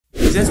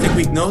Just a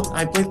quick note,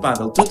 I played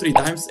Padel 2-3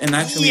 times and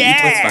actually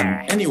it was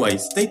fun. Anyway,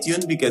 stay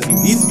tuned because in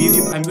this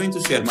video I'm going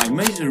to share my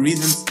major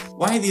reasons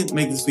why I didn't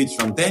make the switch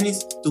from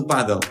tennis to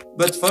Padel.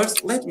 But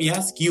first, let me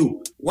ask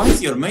you,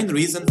 what's your main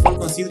reason for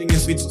considering a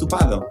switch to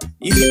Padel?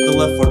 Is it the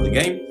love for the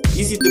game?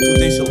 Is it the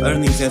potential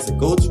earnings as a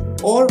coach?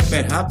 Or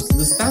perhaps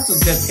the status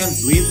that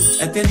comes with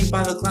attending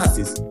Padel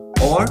classes?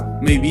 Or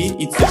maybe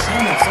it's the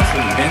charm of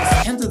social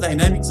events and the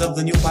dynamics of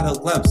the new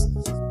Padel clubs.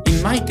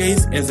 In my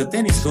case, as a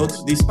tennis coach,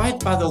 despite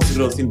Padel's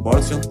growth in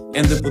Portugal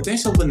and the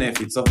potential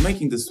benefits of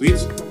making the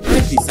switch,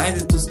 I've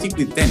decided to stick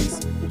with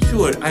tennis.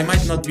 Sure, I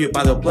might not be a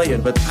Padel player,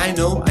 but I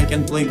know I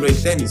can play great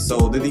tennis,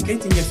 so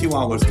dedicating a few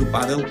hours to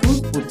Padel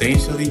could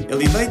potentially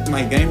elevate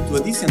my game to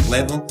a decent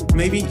level,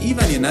 maybe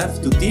even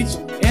enough to teach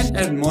and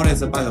earn more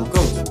as a Padel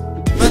coach.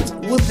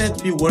 But would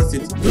that be worth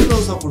it? Do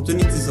those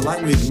opportunities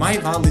align with my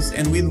values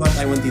and with what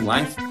I want in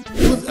life?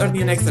 Would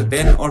earning an extra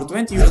 10 or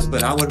 20 euros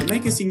per hour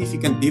make a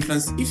significant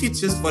difference if it's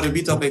just for a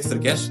bit of extra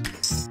cash?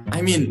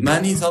 I mean,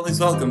 money is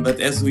always welcome, but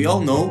as we all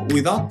know,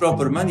 without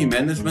proper money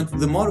management,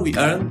 the more we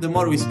earn, the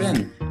more we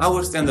spend.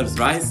 Our standards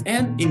rise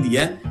and, in the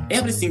end,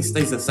 everything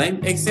stays the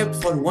same except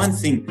for one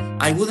thing.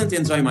 I wouldn't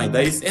enjoy my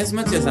days as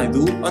much as I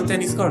do on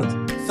tennis court.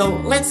 So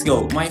let's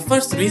go. My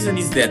first reason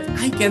is that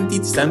I can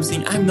teach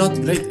something I'm not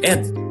great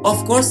at.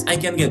 Of course, I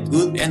can get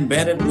good and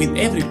better with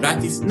every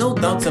practice, no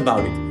doubts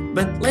about it.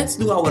 But let's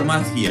do our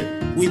math here.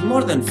 With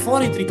more than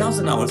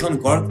 43,000 hours on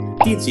court,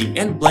 teaching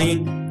and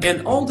playing,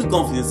 and all the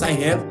confidence I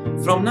have,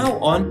 from now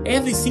on,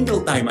 every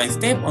single time I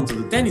step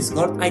onto the tennis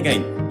court, I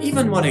gain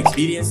even more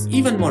experience,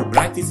 even more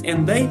practice,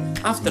 and day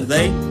after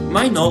day,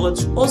 my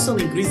knowledge also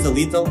increases a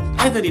little,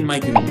 either in my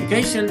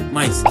communication,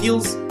 my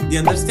skills, the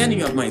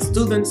understanding of my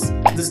students,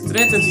 the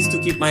strategies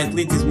to keep my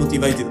athletes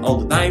motivated all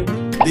the time,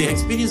 the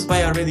experience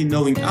by already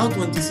knowing how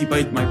to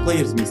anticipate my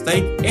players'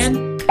 mistake,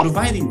 and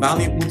providing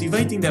value,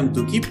 motivating them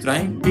to keep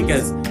trying,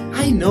 because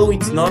I know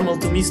it's normal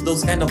to miss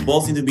those kind of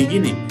balls in the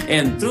beginning,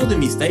 and through the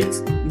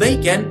mistakes, they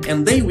can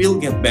and they will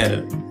get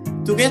better.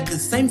 To get the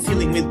same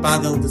feeling with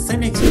Padel, the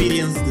same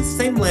experience, the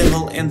same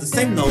level and the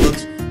same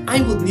knowledge,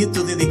 I would need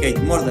to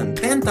dedicate more than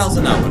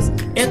 10,000 hours,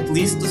 at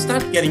least to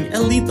start getting a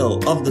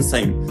little of the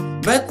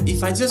same. But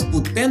if I just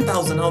put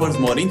 10,000 hours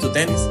more into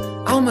tennis,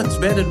 how much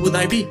better would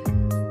I be?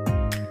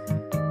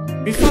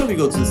 Before we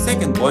go to the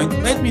second point,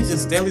 let me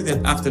just tell you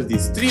that after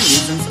these 3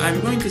 reasons,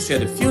 I'm going to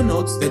share a few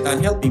notes that are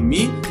helping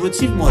me to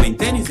achieve more in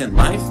tennis and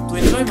life, to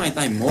enjoy my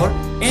time more,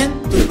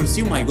 and to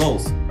pursue my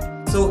goals.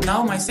 So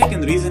now my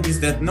second reason is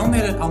that no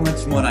matter how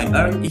much more I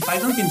earn, if I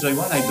don't enjoy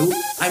what I do,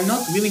 I'm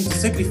not willing to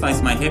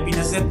sacrifice my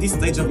happiness at this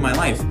stage of my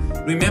life.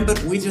 Remember,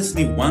 we just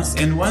live once,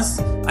 and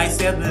once I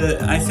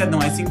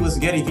think it was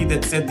Gary Vee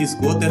that said this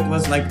quote that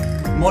was like,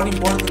 more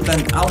important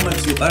than how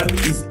much you earn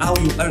is how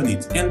you earn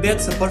it. And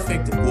that's a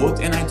perfect quote,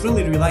 and I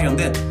truly rely on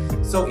that.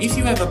 So if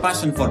you have a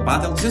passion for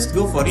Padel, just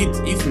go for it.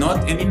 If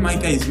not, and in my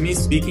case, me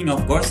speaking,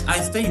 of course, I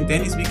stay in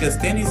tennis because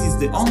tennis is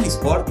the only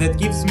sport that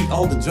gives me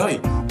all the joy.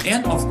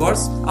 And of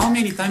course, how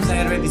many times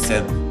I already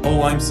said,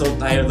 oh, I'm so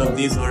tired of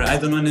this, or I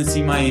don't want to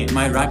see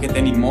my racket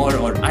anymore,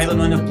 or I don't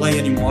want to play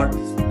anymore.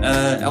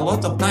 A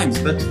lot of times,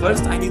 but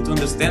first I need to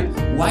understand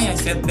why I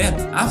said that.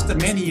 After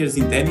many years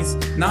in tennis,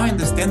 now I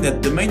understand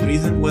that the main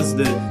reason was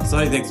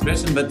sorry the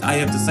expression, but I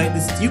have to say,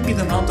 the stupid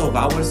amount of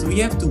hours we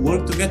have to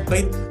work to get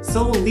paid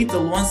so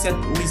little once that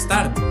we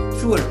start.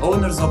 Sure,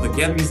 owners of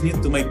academies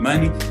need to make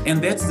money,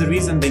 and that's the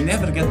reason they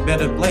never get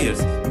better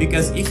players,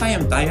 because if I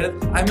am tired,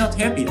 I'm not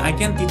happy, I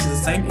can't teach the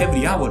same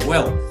every hour.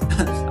 Well,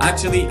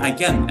 actually I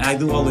can, I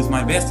do always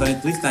my best, or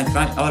at least I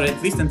try, or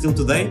at least until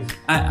today,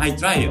 I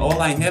try,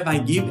 all I have I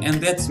give, and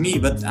that's me,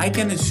 but I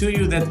can assure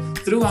you that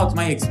throughout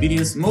my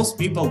experience, most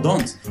people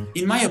don't.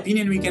 In my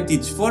opinion, we can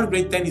teach 4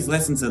 great tennis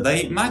lessons a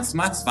day, max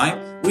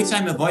 5, which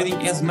I'm avoiding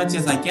as much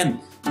as I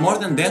can. More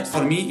than that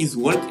for me is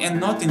work and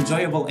not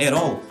enjoyable at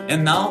all.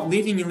 And now,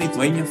 living in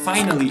Lithuania,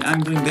 finally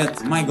I'm doing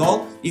that. My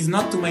goal is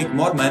not to make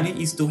more money,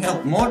 is to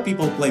help more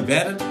people play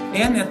better,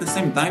 and at the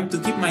same time to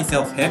keep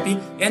myself happy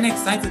and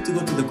excited to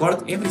go to the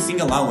court every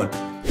single hour.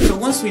 So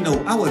once we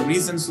know our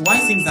reasons why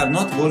things are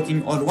not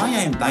working or why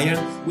I am tired,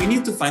 we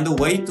need to find a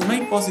way to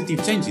make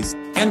positive changes.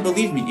 And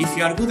believe me, if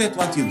you are good at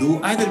what you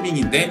do, either being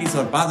in tennis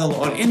or Padel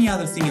or any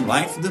other thing in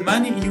life, the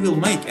money you will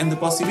make and the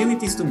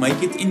possibilities to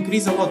make it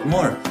increase a lot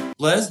more.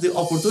 Plus, the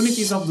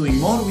opportunities of doing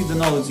more with the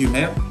knowledge you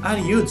have are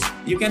huge.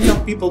 You can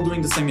help people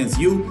doing the same as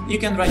you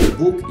can write a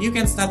book, you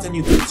can start a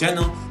YouTube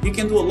channel, you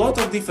can do a lot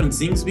of different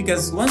things,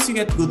 because once you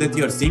get good at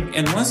your thing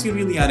and once you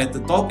really are at the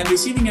top and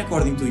receiving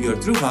according to your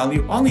true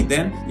value, only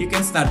then you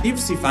can start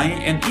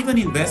diversifying and even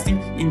investing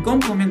in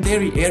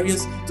complementary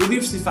areas to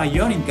diversify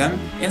your income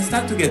and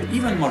start to get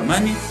even more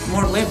money,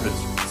 more leverage.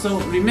 So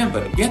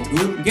remember, get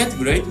good, get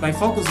great by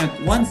focusing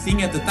on one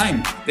thing at a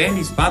time,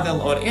 tennis,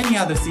 Padel or any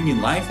other thing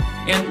in life,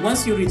 and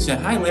once you reach a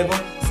high level,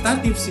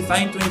 start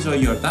diversifying to enjoy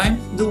your time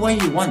the way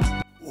you want.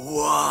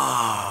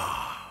 Wow!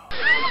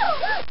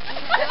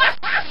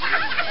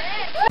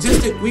 Just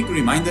just a quick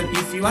reminder,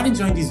 if you are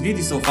enjoying this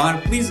video so far,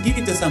 please give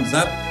it a thumbs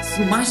up,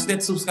 smash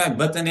that subscribe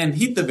button and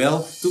hit the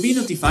bell to be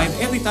notified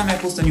every time I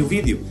post a new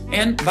video.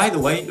 And by the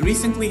way,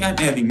 recently I'm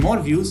having more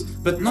views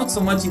but not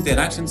so much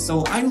interaction,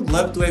 so I would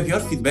love to have your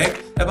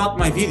feedback about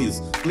my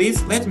videos.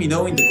 Please let me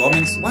know in the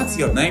comments what's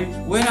your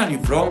name, where are you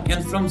from,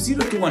 and from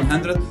 0 to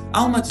 100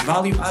 how much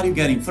value are you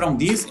getting from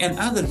these and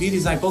other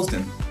videos I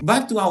posted.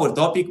 Back to our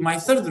topic, my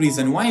third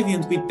reason why I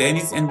didn't quit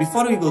tennis, and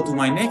before we go to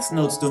my next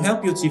notes to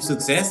help you achieve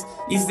success,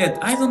 is that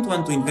I don't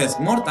want to invest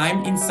more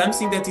time in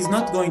something that is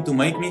not going to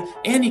make me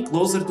any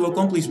closer to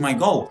accomplish my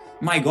goal.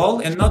 My goal,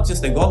 and not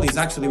just a goal, is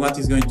actually what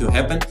is going to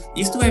happen,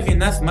 is to have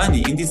enough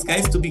money, in this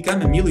case to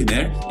become a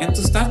millionaire and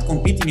to start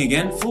competing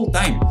again full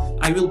time.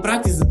 I will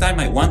practice the time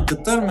I want, the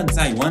tournaments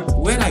I want,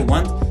 where I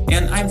want,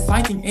 and I'm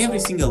fighting every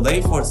single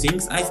day for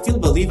things I still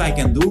believe I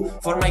can do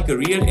for my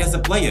career as a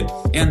player.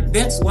 And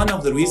that's one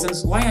of the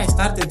reasons why I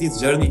started this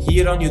journey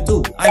here on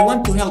YouTube. I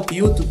want to help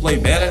you to play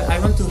better, I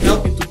want to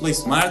help you to play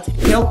smart,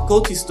 help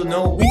coaches to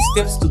know which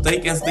steps to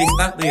take as they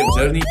start their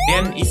journey,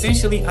 and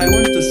essentially I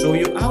want to show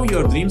you how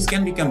your dreams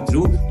can become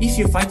true if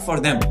you fight for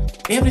them.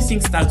 Everything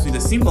starts with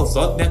a simple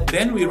thought that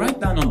then we write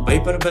down on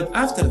paper, but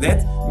after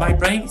that, by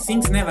praying,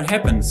 things never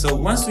happen. So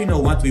once we know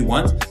what we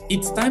want,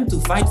 it's time to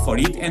fight for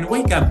it and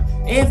wake up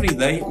every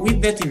day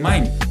with that in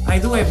mind. I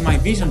do have my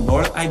vision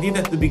board, I did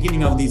at the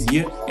beginning of this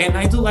year, and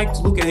I do like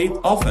to look at it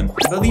often.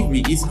 Believe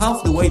me, it's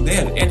half the way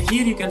there, and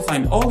here you can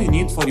find all you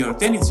need for your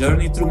tennis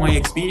journey through my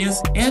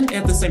experience, and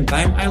at the same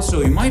time I'll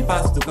show you my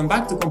path to come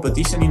back to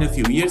competition in a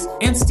few years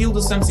and still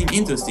do something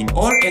interesting,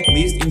 or at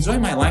least enjoy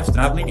my life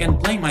traveling and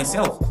playing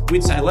myself,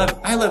 which I love.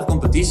 I love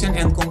competition,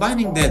 and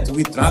combining that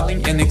with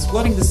traveling and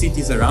exploring the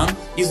cities around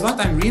is what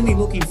I'm really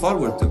looking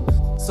forward to.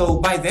 So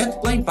by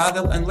that, playing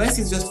Padel, unless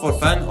it's just for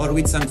fun or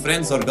with some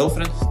friends or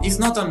girlfriend, is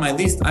not on my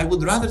list. I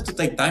would rather to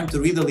take time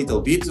to read a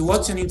little bit,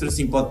 watch an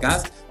interesting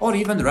podcast, or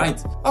even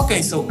write.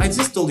 Okay, so I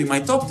just told you my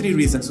top 3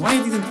 reasons why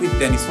I didn't quit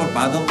tennis for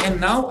Padel, and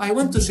now I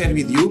want to share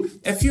with you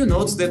a few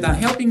notes that are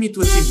helping me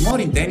to achieve more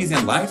in tennis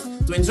and life,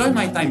 to enjoy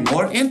my time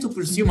more and to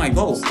pursue my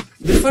goals.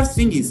 The first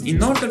thing is,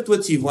 in order to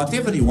achieve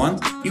whatever you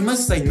want, you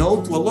must say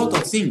no to a lot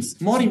of things.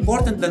 More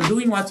important than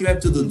doing what you have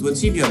to do to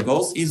achieve your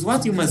goals is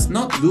what you must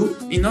not do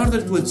in order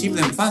to achieve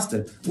them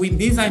faster. With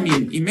this I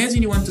mean,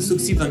 imagine you want to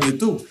succeed on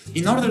YouTube.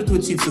 In order to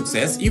achieve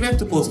success, you have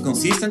to post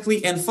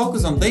consistently and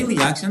focus on daily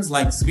actions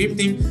like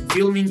scripting,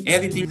 filming,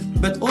 editing,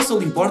 but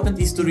also important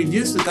is to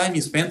reduce the time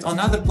you spend on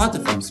other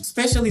platforms,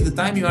 especially the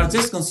time you are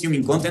just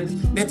consuming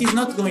content that is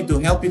not going to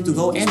help you to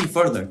go any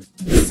further.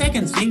 The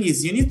second thing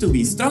is, you need to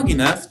be strong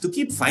enough to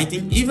keep fighting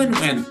even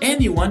when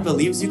anyone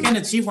believes you can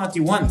achieve what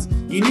you want.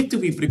 You need to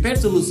be prepared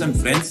to lose some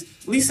friends,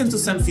 listen to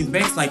some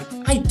feedbacks like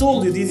 "I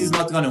told you this is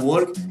not gonna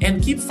work,"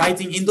 and keep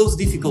fighting in those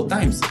difficult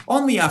times.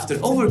 Only after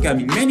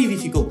overcoming many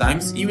difficult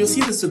times you will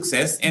see the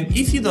success, and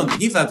if you don't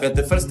give up at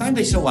the first time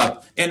they show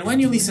up, and when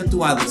you listen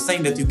to others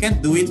saying that you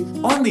can't do it,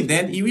 only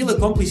then you will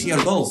accomplish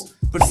your goals.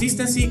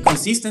 Persistency,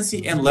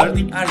 consistency and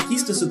learning are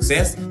keys to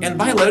success, and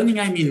by learning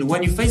I mean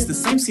when you face the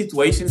same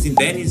situations in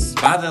tennis,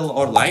 paddle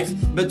or life,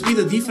 but with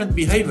a different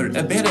behavior,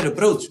 a better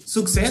approach.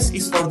 Success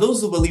is for those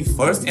who believe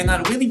first and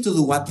are willing to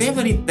do whatever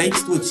it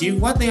takes to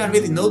achieve what they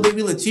already know they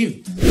will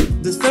achieve.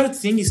 The third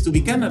thing is to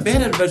become a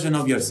better version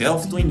of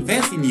yourself, to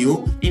invest in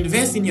you,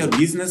 invest in your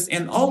business,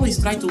 and always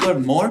try to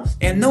learn more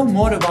and know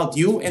more about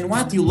you and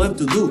what you love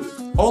to do.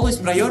 Always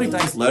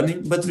prioritize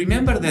learning, but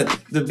remember that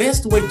the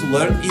best way to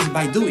learn is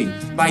by doing.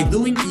 By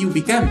doing you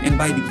become, and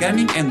by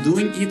becoming and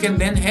doing you can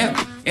then have.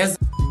 As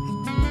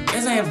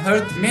I have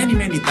heard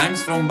many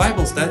times from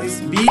Bible studies,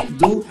 be,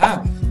 do,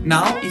 have.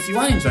 Now, if you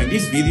are enjoying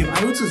this video,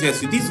 I would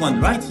suggest you this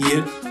one right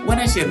here, when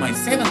I share my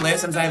 7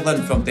 lessons I've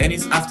learned from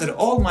tennis after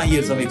all my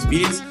years of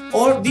experience,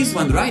 or this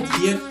one right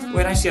here,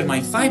 where I share my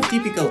 5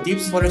 typical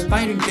tips for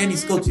aspiring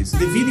tennis coaches,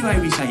 the video I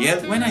wish I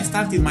had when I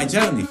started my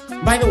journey.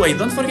 By the way,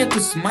 don't forget to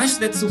smash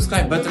that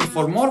subscribe button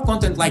for more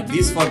content like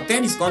this, for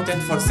tennis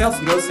content, for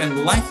self-growth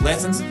and life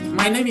lessons.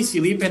 My name is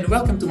Filipe and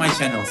welcome to my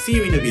channel. See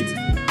you in a bit.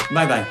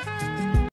 Bye bye.